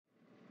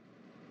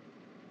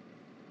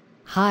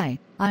Hi,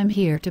 I'm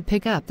here to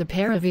pick up the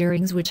pair of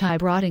earrings which I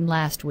brought in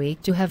last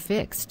week to have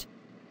fixed.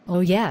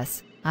 Oh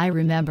yes, I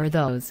remember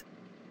those.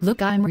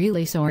 Look, I'm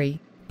really sorry,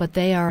 but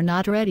they are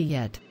not ready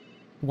yet.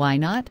 Why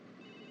not?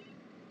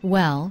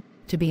 Well,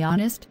 to be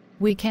honest,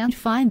 we can't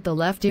find the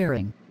left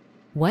earring.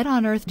 What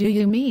on earth do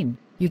you mean,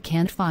 you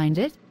can't find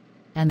it?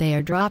 And they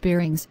are drop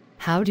earrings,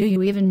 how do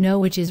you even know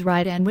which is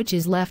right and which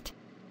is left?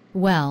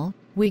 Well,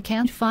 we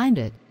can't find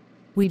it.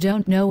 We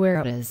don't know where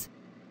it is.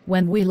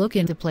 When we look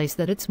in the place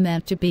that it's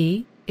meant to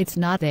be, it's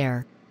not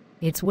there.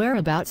 Its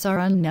whereabouts are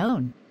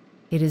unknown.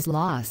 It is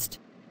lost.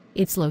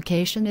 Its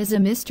location is a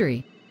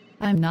mystery.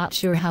 I'm not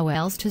sure how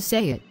else to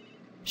say it.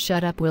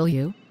 Shut up, will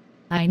you?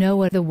 I know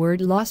what the word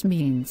lost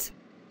means.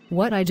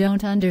 What I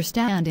don't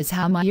understand is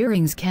how my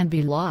earrings can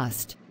be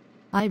lost.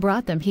 I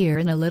brought them here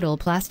in a little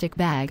plastic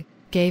bag,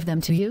 gave them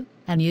to you,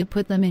 and you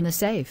put them in the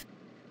safe.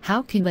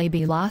 How can they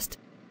be lost?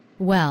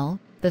 Well,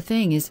 the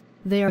thing is,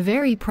 they are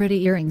very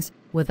pretty earrings,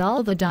 with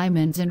all the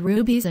diamonds and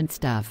rubies and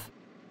stuff.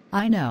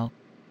 I know.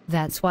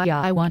 That's why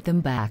I want them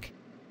back.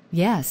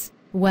 Yes,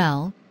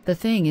 well, the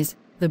thing is,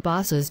 the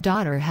boss's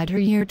daughter had her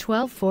year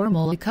 12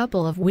 formal a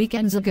couple of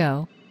weekends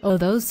ago. Oh,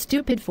 those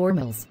stupid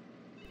formals.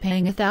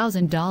 Paying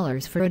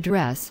 $1,000 for a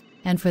dress,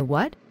 and for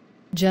what?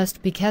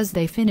 Just because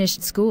they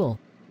finished school.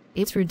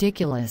 It's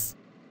ridiculous.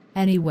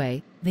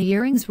 Anyway, the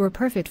earrings were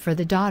perfect for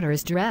the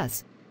daughter's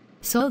dress.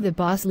 So the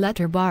boss let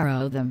her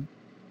borrow them.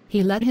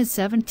 He let his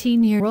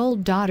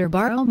 17-year-old daughter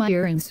borrow my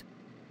earrings.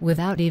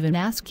 Without even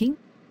asking?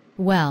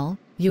 Well,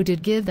 you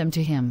did give them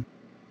to him.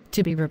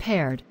 To be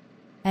repaired.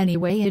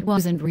 Anyway, it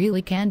wasn't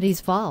really Candy's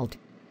fault.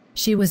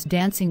 She was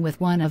dancing with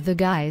one of the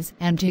guys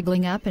and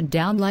jiggling up and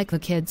down like the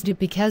kids do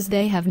because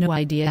they have no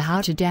idea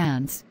how to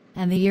dance,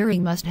 and the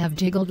earring must have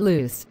jiggled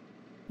loose.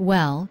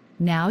 Well,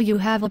 now you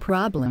have a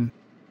problem.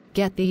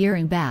 Get the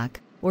earring back,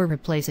 or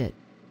replace it.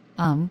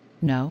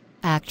 No,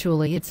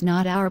 actually it's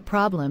not our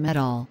problem at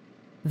all.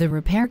 The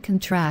repair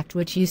contract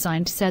which you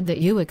signed said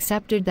that you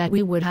accepted that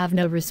we would have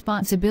no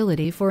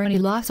responsibility for any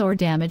loss or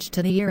damage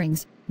to the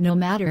earrings, no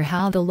matter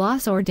how the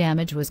loss or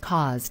damage was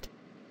caused.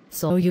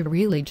 So you're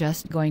really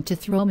just going to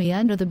throw me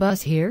under the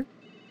bus here?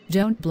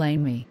 Don't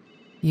blame me.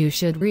 You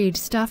should read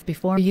stuff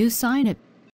before you sign it.